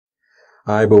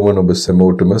ආයුබෝවන් ඔබ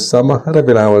සැමෝටම සමහර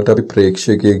වෙලාවලට අපි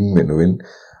ප්‍රේක්ෂකයන් වෙනුවෙන්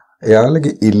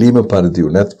එයාලගේ ඉල්ලීම පරිදි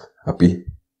වුණත් අපි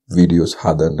videos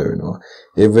හදන්න වෙනවා.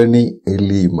 එවැනි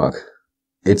ඉල්ලීමක්.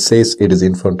 It says it is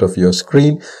in front of your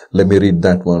screen. Let me read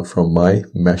that one from my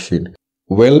machine.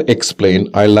 Well explained.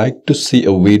 I like to see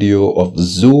a video of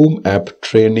Zoom app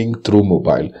training through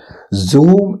mobile.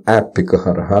 Zoom app එක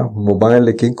හරහා mobile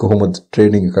එකෙන් කොහොමද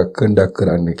training එකක් conduct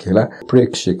කරන්නේ කියලා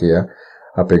ප්‍රේක්ෂකයා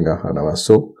අපෙන් අහනවා.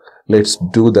 So let's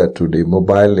do that today.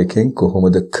 Mobile එකෙන්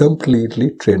කොහොමද completely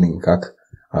training එකක්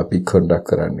අපි conduct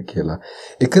කරන්න කියලා.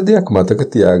 එක දෙයක් මතක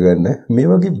තියාගන්න, මේ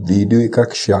වගේ වීඩියෝ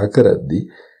එකක් share කරද්දී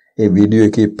ඒ වීඩියෝ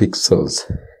එකේ pixels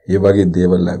ඒ වගේ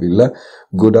දේවල් ඇවිල්ලා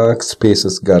ගොඩාක්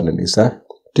spaces ගන්න නිසා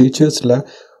teachersලා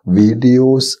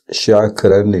videos share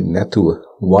කරන්නේ නැතුව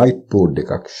whiteboard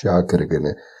එකක් share කරගෙන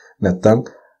නැත්නම්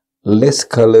less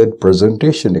colored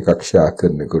presentation එකක් share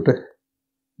කරනකොට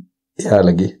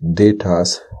එයාලගේ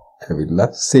datas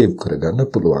ඇවිල්ලා save කරගන්න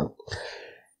පුළුවන්.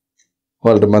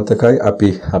 ඔයාලට මතකයි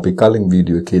අපි කලින්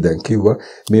වීඩියෝ එකේ දැන් කිව්වා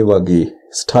මේ වගේ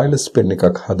stylus pen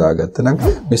එකක් හදාගත්තා නම්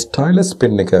මේ stylus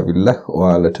pen එක ඇවිල්ලා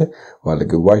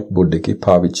ඔයාලගේ whiteboard එකේ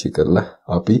පාවිච්චි කරලා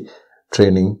අපි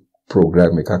training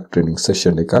program එකක් training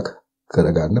session එකක්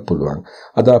කරගන්න පුළුවන්.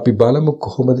 අද අපි බලමු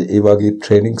කොහොමද ඒ වගේ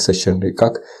training session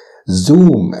එකක්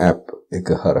Zoom app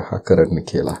එක හරහා කරන්න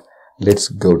කියලා. Let's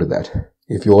go to that.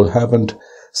 If you all haven't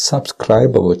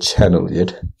subscribed our channel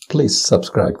yet, please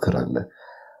subscribe කරන්න.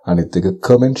 අනිත් එක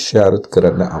comment share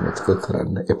කරන්න අමතක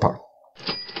කරන්න එපා.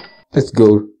 Let's go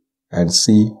and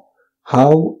see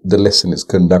how the lesson is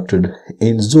conducted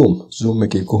in Zoom. Zoom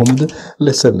එකේ කොහොමද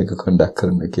lesson එක conduct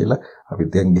කරන්න කියලා අපි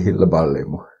දැන් ගිහිල්ලා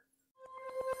බලමු.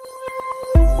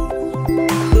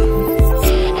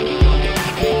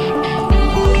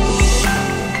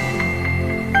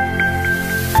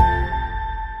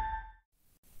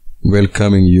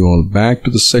 Welcoming you all back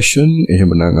to the session.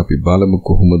 එහෙමනම් අපි බලමු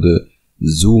කොහොමද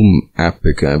Zoom app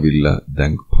එක ඇවිල්ලා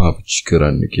දැන් පාවිච්චි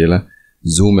කරන්න කියලා.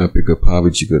 Zoom app එක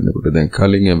පාවිච්චි කරනකොට දැන්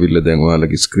කලින් ඇවිල්ලා දැන්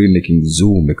ඔයාලගේ screen එකකින්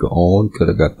Zoom එක on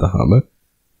කරගත්තාම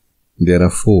there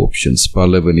are 4 options.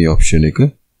 පළවෙනි option එක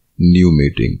new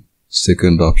meeting.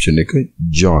 second option එක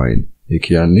join. ඒ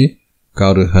කියන්නේ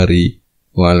කවුරු හරි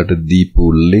ඔයාලට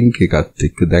දීපු link එකත්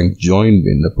එක්ක දැන් join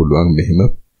වෙන්න පුළුවන්. මෙහෙම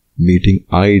meeting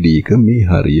ID එක මේ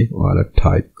හරියේ ඔයාලා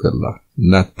type කරලා.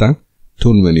 නැත්නම්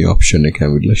තුන්වෙනි option එක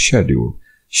ඇවිල්ලා schedule.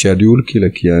 schedule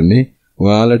කියලා කියන්නේ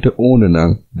ඔයාලට ඕන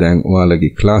නම් දැන්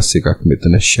ඔයාලගේ class එකක්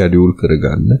මෙතන schedule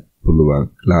කරගන්න පුළුවන්.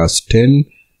 class 10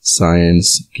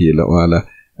 science කියලා ඔයාලා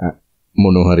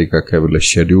මොනවා හරි එකක් ඇවිල්ලා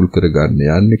schedule කරගන්න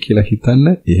යන්න කියලා හිතන්න.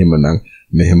 එහෙමනම්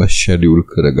මෙහෙම schedule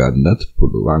කරගන්නත්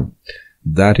පුළුවන්.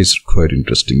 That is quite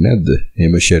interesting නේද?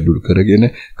 එහෙම schedule කරගෙන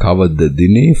කවද්ද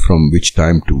දිනේ from which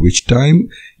time to which time,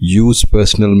 use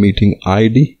personal meeting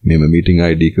ID. මෙම meeting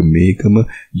ID එක මේකම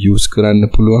use කරන්න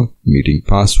පුළුවන්. meeting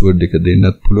password එක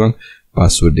දෙන්නත් පුළුවන්.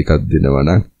 password එකක් දෙනවා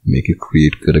නම් මේක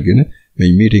create කරගෙන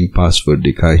මේ meeting password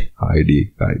එකයි ID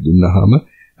එකයි දුන්නාම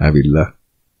ඇවිල්ලා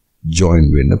join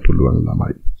වෙන්න පුළුවන්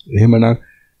ළමයි. එහෙමනම්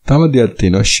තව දෙයක්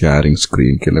තියෙනවා sharing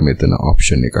screen කියලා මෙතන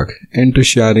option එකක්. Enter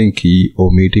sharing key or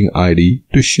meeting ID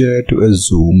to share to a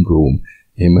Zoom room.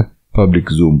 එහෙම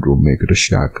public Zoom room එකකට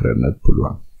share කරන්නත්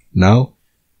පුළුවන්. Now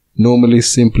normally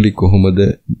simply කොහොමද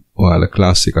ඔයාලා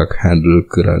class එකක් handle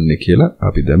කරන්නේ කියලා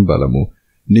අපි දැන් බලමු.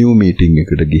 new meeting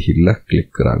එකට ගිහිල්ලා click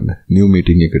කරන්න. new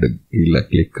meeting එකට ගිහිල්ලා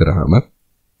click කරාම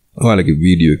ඔයාලගේ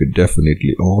video එක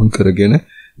definitely on කරගෙන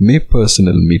මේ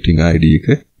personal meeting ID එක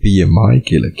PMI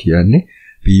කියලා කියන්නේ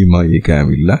PMI එක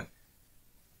ඇවිල්ලා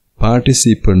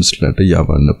participants ලට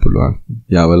යවන්න පුළුවන්.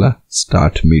 යවලා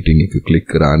start meeting එක click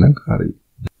කරා නම් හරි.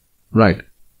 right.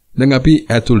 දැන් අපි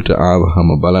ඇතුළට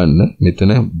ආවහම බලන්න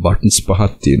මෙතන buttons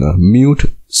පහක් තියෙනවා. mute,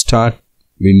 start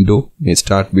window. මේ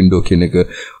start window කියන එක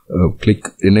click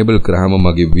enable කරාම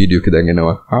මගේ video එක දැන්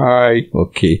එනවා. hi.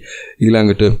 okay.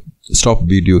 ඊළඟට stop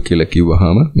video කියලා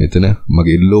කිව්වහම මෙතන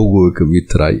මගේ logo එක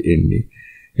විතරයි එන්නේ.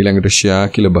 ඊළඟට share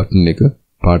කියලා button එක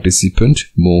participant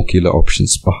more කියලා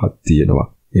options පහක් තියෙනවා.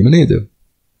 එහෙම නේද?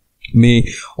 මේ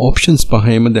options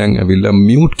පහෙම දැන් ඇවිල්ලා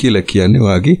mute කියලා කියන්නේ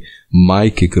ඔයාගේ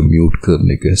mic එක mute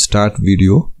කරන එක. start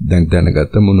video දැන්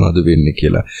දැනගත්ත මොනවද වෙන්නේ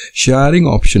කියලා. sharing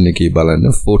option එකේ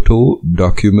බලන්න photo,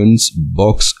 documents,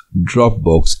 box,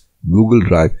 Dropbox, Google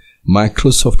Drive,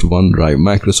 Microsoft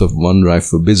OneDrive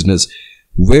for business,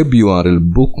 web URL,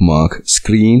 bookmark,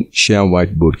 screen, share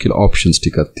whiteboard කියලා options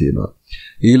ටිකක් තියෙනවා.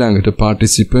 ඊළඟට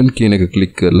participant කියන එක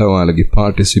click කරලා ඔයාලගේ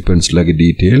participants ලගේ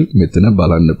detail මෙතන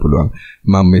බලන්න පුළුවන්.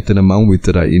 මම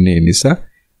විතරයි ඉන්නේ නිසා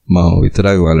මම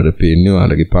විතරයි ඔයාලට පේන්නේ.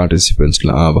 ඔයාලගේ participants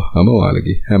ලා ආවම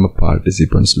ඔයාලගේ හැම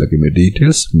participants ලගේම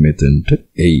details මෙතනට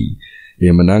එයි.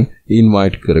 එහෙමනම්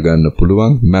invite කරගන්න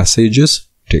පුළුවන් messages,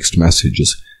 text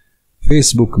messages,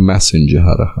 Facebook Messenger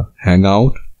හරහා,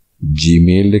 Hangout,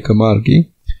 Gmail එක මාර්ගයෙන්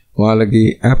ඔයාලගේ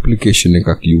application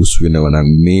එකක් use වෙනවා නම්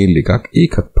mail එකක්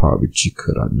ඒකත් පාවිච්චි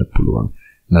කරන්න පුළුවන්.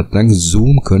 නැත්නම්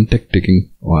Zoom contact එකකින්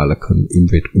ඔයාලා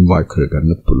invite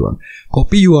කරගන්න පුළුවන්.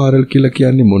 copy URL කියලා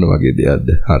කියන්නේ මොන වගේ දෙයක්ද?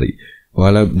 හරි.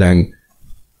 ඔයාලා දැන්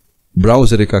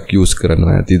browser එකක් use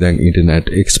කරනවා ඇති. දැන්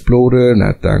Internet Explorer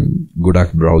නැත්නම්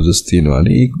ගොඩක් browsers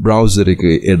තියෙනවානේ. ඒ browser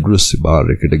එකේ address bar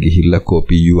එකට ගිහිල්ලා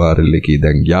copy URL එකේ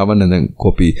දැන් යවන දැන්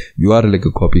copy URL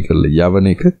එක copy කරලා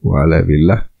යවන එක ඔයාලා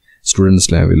ඇවිල්ලා students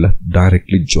ලා ඇවිල්ලා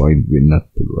directly join වෙන්නත්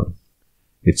පුළුවන්.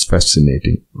 It's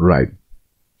fascinating, right?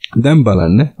 දැන්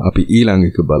බලන්න අපි ඊළඟ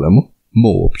එක බලමු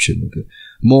more option එක.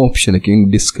 more option එකකින්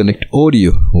disconnect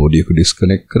audio එක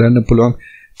disconnect කරන්න පුළුවන්.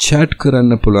 chat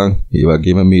කරන්න පුළුවන්. ඒ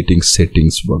වගේම meeting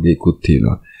settings වගේ කුත්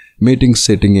තියෙනවා. meeting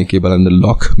setting එකේ බලන්න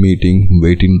lock meeting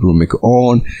waiting room එක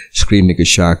on, screen එක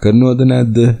share කරනවද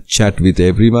නැද්ද, chat with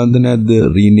everyone ද නැද්ද,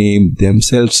 rename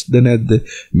themselves ද නැද්ද,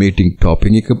 meeting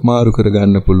topic එක මාරු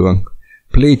කරගන්න පුළුවන්.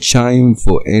 play chime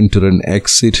for enter and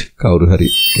exit කවුරු හරි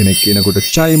කෙනෙක් කියනකොට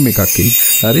chime එකක්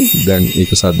හරි දැන්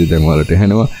ඒක සද්ද දැන් වලට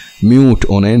එනවා. mute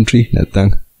on entry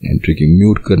නැත්නම් entry එකකින්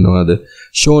mute කරනවාද.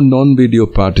 show non video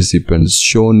participants,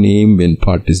 show name when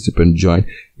participant join.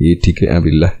 ඒ ටික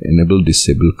ඇවිල්ලා enable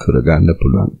disable කරගන්න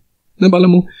පුළුවන්. දැන්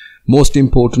බලමු most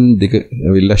important දෙක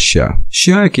ඇවිල්ලා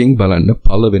share එකකින් බලන්න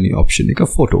පළවෙනි option එක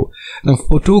photo. දැන්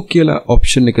photo කියලා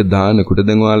option එක දානකොට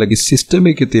දැන් ඔයාලගේ system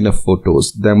එකේ තියෙන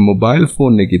photos දැන් mobile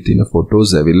phone එකේ තියෙන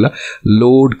photos ඇවිල්ලා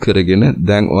load කරගෙන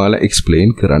දැන් ඔයාලා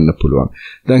explain කරන්න පුළුවන්.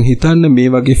 දැන් හිතන්න මේ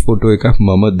වගේ photo එකක්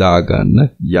මම දාගන්න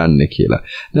යන්නේ කියලා.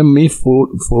 දැන් මේ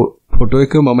photo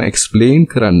එක මම explain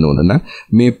කරන්න ඕන නම්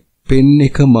මේ pen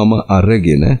එක මම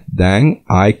අරගෙන දැන්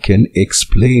I can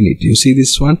explain it. You see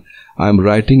this one? I'm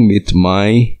writing with my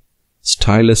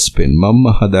stylus pen. මම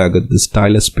හදාගත්ත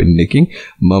stylus pen එකකින්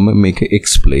මම මේක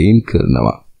explain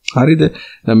කරනවා. හරිද?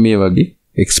 දැන් මේ වගේ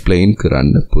explain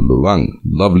කරන්න පුළුවන්.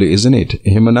 Lovely, isn't it?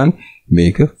 එහෙමනම්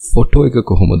මේක photo එක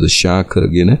කොහොමද share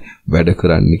කරගෙන වැඩ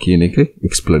කරන්න කියන එක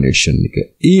explanation එක.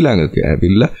 ඊළඟට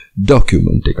ඇවිල්ලා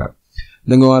document එකක්.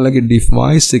 දැන් ඔයාලගේ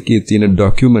device එකේ තියෙන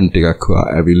document එකක්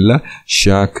ඇවිල්ලා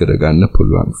share කරගන්න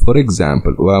පුළුවන්. For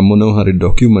example, ඔයා මොනවා හරි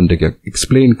document එකක්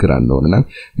explain කරන්න ඕන නම්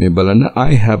මේ බලන්න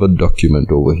I have a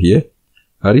document over here.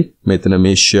 හරි මෙතන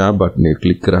මේ share button එක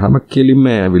click කරාම කෙලින්ම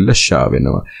ඇවිල්ලා share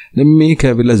වෙනවා. දැන් මේක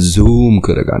ඇවිල්ලා zoom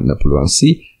කරගන්න පුළුවන්.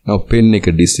 See, now pen එක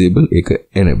disable ඒක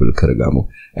enable කරගමු.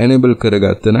 enable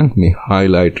කරගත්තා නම් මේ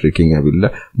highlighter එකකින්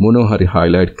ඇවිල්ලා මොනවා හරි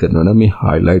highlight කරනවා නම් මේ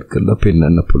highlight කරලා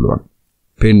පෙන්වන්න පුළුවන්.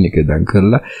 pen එක දැන්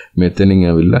කරලා මෙතනින්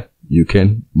ඇවිල්ලා you can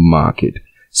mark it.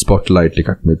 spotlight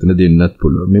එකක් මෙතන දෙන්නත්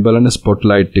පුළුවන්. මේ බලන්න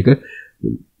spotlight එක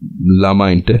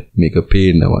ළමයින්ට මේක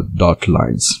පේනවා dot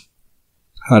lines.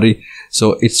 හරි. so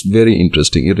it's very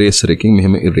interesting. eraser එකකින්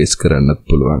මෙහෙම erase කරන්නත්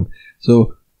පුළුවන්. so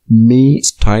මේ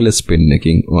stylus pen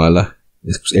එකකින් ඔයාලා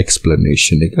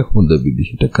explanation එක හොඳ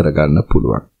විදිහට කරගන්න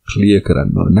පුළුවන්. clear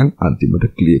කරන්න ඕන නම් අන්තිමට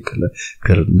clear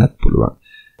කරන්නත් පුළුවන්.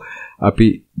 අපි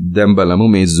දැන් බලමු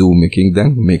මේ zoom එකකින්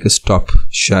දැන් මේක stop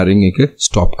sharing එක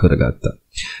stop කරගත්තා.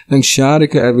 දැන් share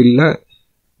එක ඇවිල්ලා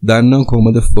දන්නවා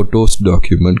කොහොමද photos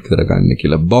document කරගන්නේ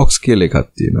කියලා. box කියලා එකක්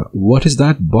තියෙනවා. what is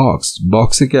that box?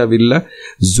 box එක ඇවිල්ලා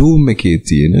zoom එකේ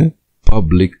තියෙන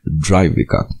public drive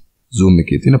එකක්. zoom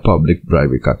එකේ තියෙන public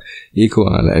drive එකක්. ඒක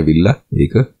ඔයාලා ඇවිල්ලා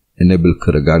ඒක enable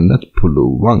කරගන්නත්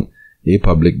පුළුවන්. ඒ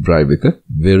public drive එක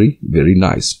very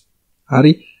nice.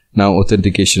 හරි. now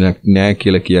authentication එකක් නෑ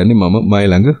කියලා කියන්නේ මම මයි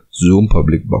ළඟ zoom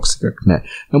public box එකක් නෑ.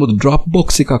 නමුත් drop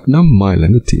box එකක් නම් මයි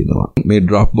ළඟ තියෙනවා. මේ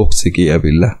drop box එකේ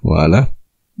ඇවිල්ලා ඔයාලා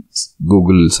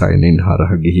Google sign in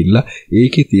හරහා ගිහිල්ලා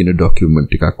ඒකේ තියෙන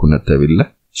document එකක් උනත් ඇවිල්ලා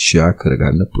share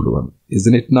කරගන්න පුළුවන්.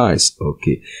 Isn't it nice?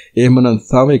 Okay. එහෙමනම්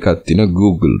තව එකක් තියෙනවා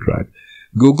Google Drive.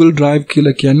 Google Drive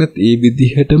කියලා කියන්නේ ඒ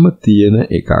විදිහටම තියෙන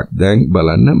එකක්. දැන්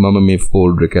බලන්න මම මේ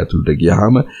folder එක ඇතුළට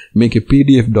ගියාම මේකේ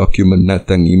PDF document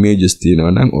නැත්නම් images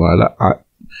තියෙනවා නම් ඔයාලා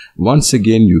once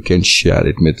again you can share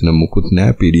it. මෙතන මොකුත්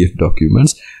නැහැ PDF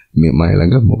documents. මේ මයි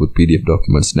ළඟ මොකුත් PDF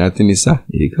documents නැති නිසා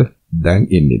ඒක දැන්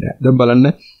ඉන්නේ නැහැ. දැන් බලන්න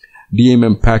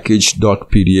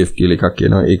dmmpackage.pdf කියලා එකක්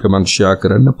එනවා. ඒක මම share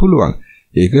කරන්න පුළුවන්.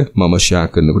 ඒක මම share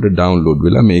කරනකොට download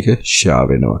වෙලා මේක share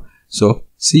වෙනවා. So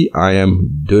see, I am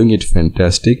doing it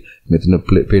fantastic. මෙතන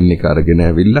pen එක අරගෙන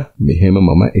ඇවිල්ලා මෙහෙම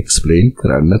මම explain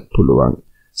කරන්නත් පුළුවන්.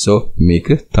 So මේක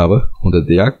තව හොඳ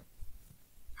දෙයක්.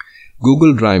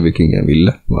 Google Drive එකකින්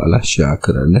ඇවිල්ලා ඔයාලා share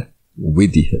කරන්න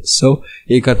විදිහ. So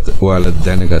ඒකත් ඔයාලා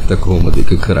දැනගත්ත කොහොමද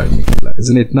ඒක කරන්නේ කියලා.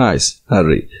 Isn't it nice?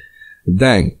 හරි.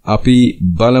 දැන් අපි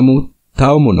බලමු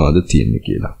තව මොනවද තියෙන්නේ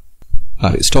කියලා.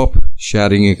 හරි, stop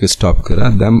sharing එක stop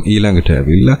කරා. දැන් ඊළඟට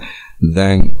ඇවිල්ලා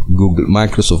දැන් Google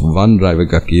Microsoft OneDrive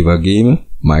එකක් ඒ වගේම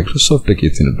Microsoft එකේ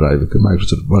තියෙන drive එක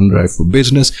Microsoft OneDrive for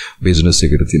business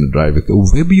එකට තියෙන drive එක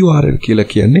web URL කියලා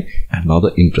කියන්නේ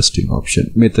another interesting option.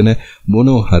 මෙතන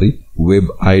මොනවා හරි web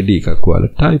ID එකක්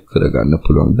ඔයාලා type කරගන්න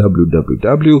පුළුවන්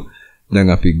www. දැන්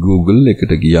අපි Google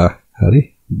එකට ගියා. හරි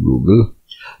Google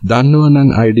දන්නවා නම්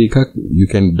ID එකක් you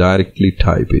can directly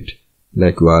type it.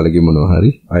 like ඔයාලගේ මොනවා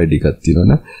හරි ID එකක්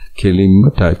තියෙනවනම් කෙලින්ම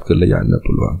type කරලා යන්න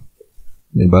පුළුවන්.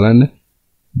 මේ බලන්න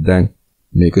දැන්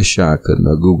මේක share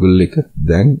කරනවා Google එක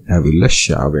දැන් ඇවිල්ලා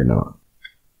share වෙනවා.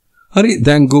 හරි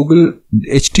දැන් Google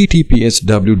https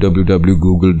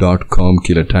www.google.com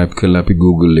කියලා type කරලා අපි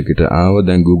Google එකට ආවා.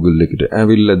 දැන් Google එකට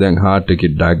ඇවිල්ලා දැන් heart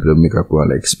එකේ diagram එකක්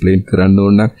ඔයාලා explain කරන්න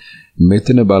ඕන නම්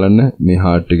මෙතන බලන්න මේ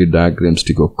heart එකේ diagrams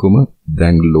ටික ඔක්කොම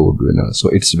දැන් load වෙනවා. so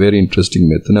it's very interesting.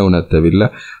 මෙතන උනත්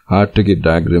ඇවිල්ලා heart එකේ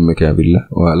diagram එක ඇවිල්ලා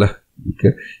ඔයාලා ඒක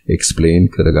explain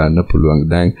කරගන්න පුළුවන්.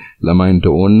 දැන් ළමයින්ට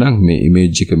ඕන නම් මේ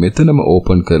image එක මෙතනම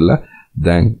open කරලා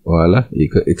දැන් ඔයාලා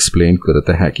ඒක explain කරත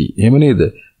හැකි. එහෙම නේද?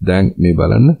 දැන් මේ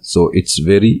බලන්න. so it's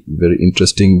very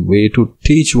interesting way to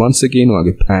teach. once again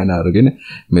ඔයාගේ pen අරගෙන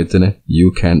මෙතන you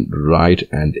can write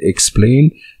and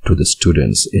explain to the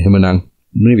students. එහෙමනම්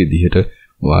මේ විදිහට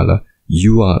ඔයාලා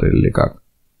URL එකක්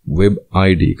web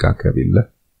ID එකක් ඇවිල්ලා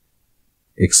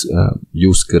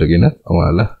use කරගෙන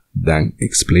ඔයාලා දැන්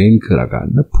explain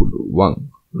කරගන්න පුළුවන්.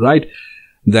 right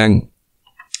දැන්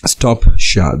stop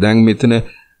share. දැන් මෙතන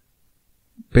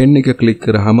pen එක click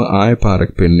කරාම ආයෙ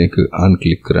පාරක් pen එක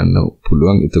unclick කරන්න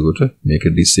පුළුවන්. එතකොට මේක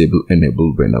disable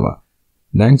enable වෙනවා.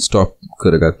 දැන් stop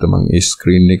කරගත්ත මම ඒ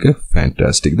screen එක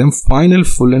fantastic. දැන්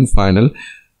full and final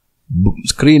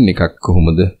screen එකක්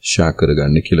කොහොමද share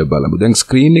කරගන්නේ කියලා බලමු. දැන්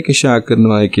screen එක share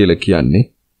කරනවා කියලා කියන්නේ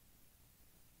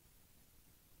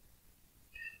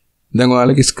දැන්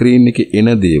ඔයාලගේ screen එකේ එන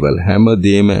දේවල්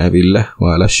හැමදේම ඇවිල්ලා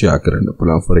ඔයාලා share කරන්න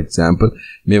පුළුවන්. for example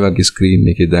මේ වගේ screen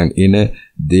එකේ දැන් එන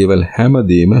දේවල්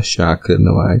හැමදේම share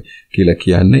කරනවා කියලා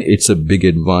කියන්නේ it's a big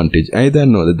advantage. අය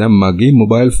දන්නවද දැන් මගේ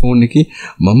mobile phone එකේ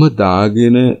මම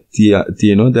දාගෙන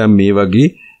තියෙනවා දැන් මේ වගේ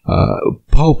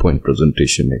PowerPoint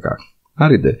presentation එකක්.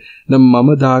 හරිද? දැන් මම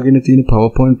දාගෙන තියෙන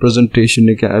PowerPoint presentation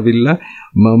එක ඇවිල්ලා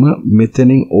මම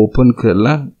මෙතනින් open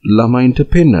කරලා ළමයින්ට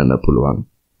පෙන්වන්න පුළුවන්.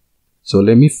 so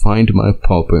let me find my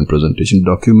PowerPoint presentation.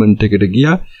 document එකට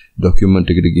ගියා.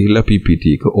 document එකට ගිහිල්ලා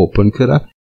PPT එක open කරා.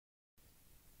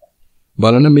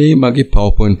 බලන්න මේ මගේ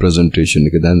PowerPoint presentation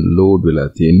එක දැන් load වෙලා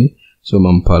තියෙන්නේ. so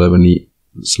මම පළවෙනි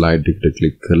slide එකට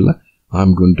click කරලා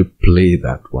I'm going to play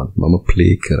that one. මම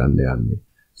play කරන්න යන්නේ.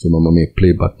 so මම මේ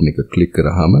play button එක click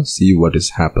කරාම see what is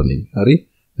happening. හරි?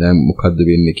 දැන් මොකද්ද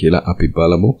වෙන්නේ කියලා අපි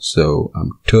බලමු. so I'm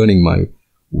turning my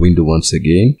window once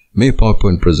again. මේ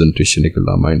PowerPoint presentation එක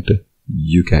ළමයින්ට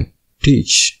you can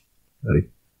teach. හරි?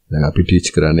 දැන් අපි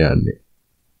teach කරන්න යන්නේ.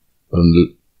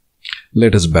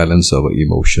 let us balance our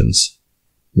emotions.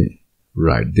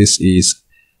 right, this is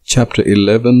chapter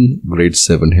 11 grade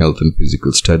 7 health and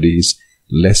physical studies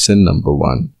lesson number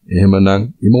 1. එහෙමනම්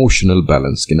emotional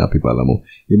balance කියන අපි බලමු.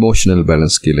 emotional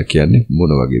balance කියලා කියන්නේ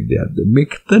මොන වගේ දෙයක්ද?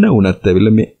 මෙතන උනත්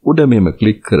ඇවිල්ලා මේ උඩ මෙහෙම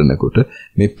click කරනකොට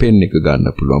මේ pen එක ගන්න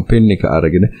පුළුවන්. pen එක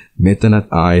අරගෙන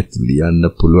මෙතනත් ආයෙත් ලියන්න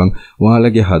පුළුවන්.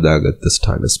 ඔයාලගේ හදාගත්ත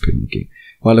stylus pen එකකින්.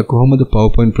 ඔයාලා කොහොමද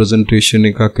PowerPoint presentation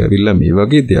එකක් ඇවිල්ලා මේ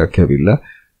වගේ දෙයක් ඇවිල්ලා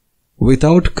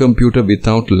without computer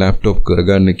without laptop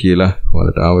කරගන්න කියලා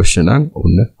ඔයාලට අවශ්‍ය නම්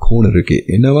ඔන්න corner එකේ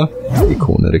එනවා. ඒ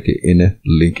corner එකේ එන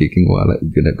link එකකින් ඔයාලා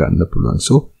ඉගෙන ගන්න පුළුවන්.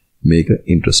 so මේක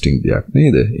interesting දෙයක්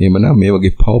නේද? එහෙමනම් මේ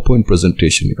වගේ PowerPoint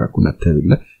presentation එකක් උනත්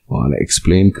ඇවිල්ලා ඔයාලා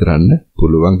explain කරන්න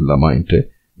පුළුවන් ළමයින්ට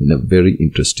in a very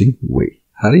interesting way.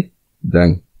 හරි?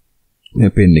 දැන්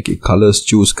මේ pen එකේ colors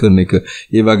choose කරන එක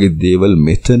ඒ වගේ දේවල්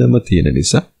මෙතනම තියෙන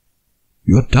නිසා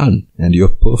you are done and you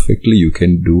are perfectly you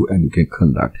can do and you can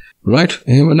conduct. right?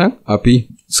 එහෙමනම් අපි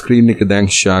screen එක දැන්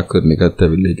share කරන එකත්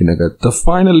ඇවිල්ලා ඉගෙන ගත්තා.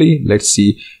 finally let's see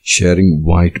sharing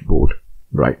whiteboard.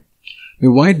 right?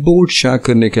 මේ whiteboard share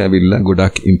කරන එක ඇවිල්ලා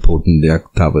ගොඩක් important දෙයක්.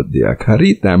 තව දෙයක්.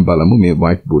 හරි? දැන් බලමු මේ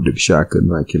whiteboard එක share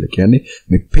කරනවා කියලා කියන්නේ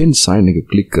මේ pen sign එක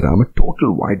click කරාම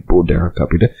total whiteboard එකක්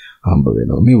අපිට හම්බ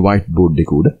වෙනවා. මේ whiteboard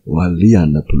එක උඩ ඔයාලා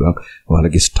ලියන්න පුළුවන්.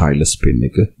 ඔයාලගේ stylus pen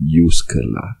එක use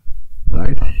කරලා.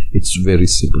 right? it's very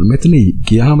simple. මෙතන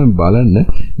ගියාම බලන්න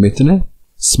මෙතන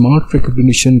smart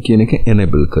recognition කියන එක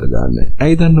enable කරගන්න.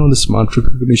 ඇයි දන්නවද smart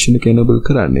recognition එක enable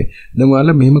කරන්නේ? දැන්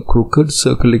ඔයාලා මෙහෙම crooked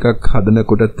circle එකක්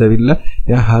හදනකොටත් ඇවිල්ලා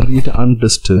එයා හරියට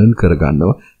understand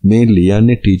කරගන්නවා මේ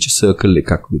ලියන්නේ teacher circle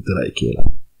එකක් විතරයි කියලා.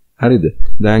 හරිද?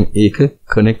 දැන් ඒක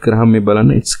connect කරාම මේ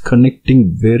බලන්න it's connecting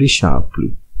very sharply.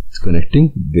 it's connecting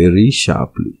very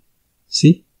sharply.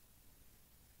 see?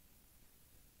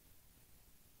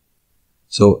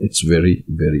 so it's very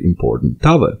important.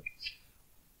 තව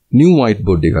new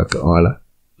whiteboard එකක් ඔයාලා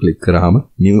ක්ලික් කරාම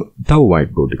new තව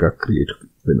whiteboard එකක් create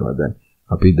වෙනවා. දැන්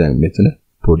අපි දැන් මෙතන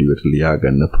පොඩිවට ලියා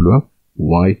ගන්න පුළුවන්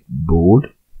whiteboard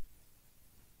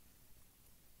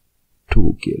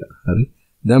 2 කියලා. හරි.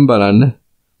 දැන් බලන්න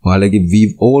ඔයාලගේ view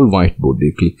all whiteboard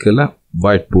එක ක්ලික් කරලා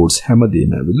whiteboards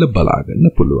හැමදේම ඇවිල්ලා බලා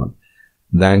ගන්න පුළුවන්.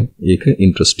 දැන් ඒක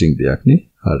interesting දෙයක් නේ.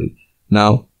 හරි.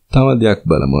 now තව දෙයක්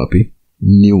බලමු අපි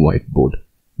new whiteboard.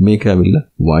 මේක ඇවිල්ලා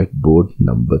whiteboard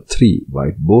number 3.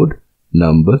 whiteboard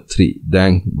number 3.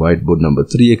 දැන් whiteboard number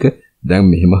 3 එක දැන්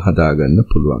මෙහෙම හදා ගන්න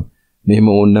පුළුවන්. මෙහෙම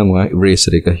ඕනනම් ඔයා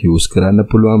eraser එක use කරන්න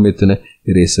පුළුවන්. මෙතන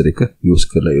eraser එක use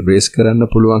කරලා erase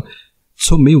කරන්න පුළුවන්.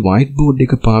 so මේ whiteboard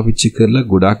එක පාවිච්චි කරලා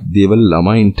ගොඩක් දේවල්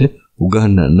ළමයින්ට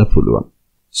උගන්වන්න පුළුවන්.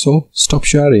 so stop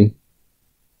sharing.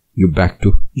 You back to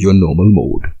your normal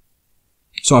mode.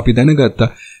 so අපි දැනගත්තා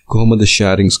කොහොමද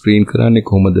sharing screen කරන්නේ,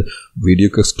 කොහොමද video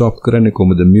එක stop කරන්නේ,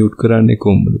 කොහොමද mute කරන්නේ,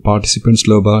 කොහොමද participants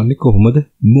ලබන්නේ, කොහොමද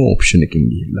more option එකකින්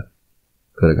ගිහිල්ලා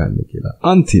කරගන්නේ කියලා.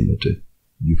 අන්තිමට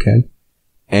you can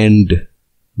end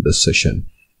the session,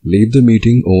 leave the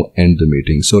meeting or end the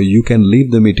meeting. so you can leave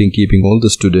the meeting keeping all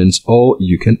the students, or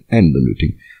you can end the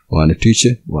meeting. one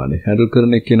teacher one handle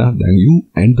කරන කෙනා, then you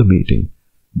end the meeting.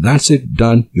 that's it,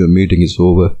 done. Your meeting is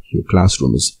over. Your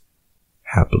classroom is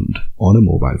happened on a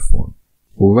mobile phone.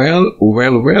 well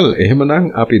එහෙමනම්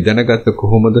අපි දැනගත්ත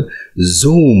කොහොමද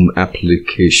Zoom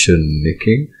application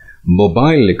එකෙන්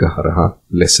mobile එක හරහා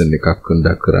lesson එකක්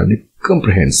conduct කරන්නේ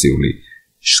comprehensively.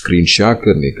 screen share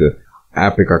කරන එක,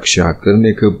 app එකක් share කරන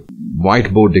එක,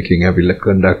 whiteboard එකකින් ඇවිල්ලා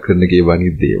conduct කරන ගේ වනි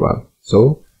දේවල්. so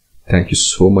thank you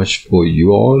so much for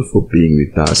you all for being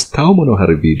with us. තව මොනවා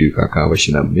හරි වීඩියෝ එකක් අවශ්‍ය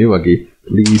නම් මේ වගේ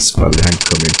please පල්ලෙහාන්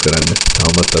comment කරන්න.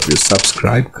 තවමත් අපි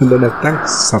subscribe කරලා නැත්නම්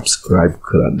subscribe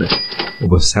කරන්න.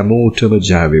 ඔබ සැමෝටම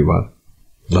ජය වේවා.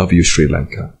 love you Sri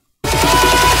Lanka.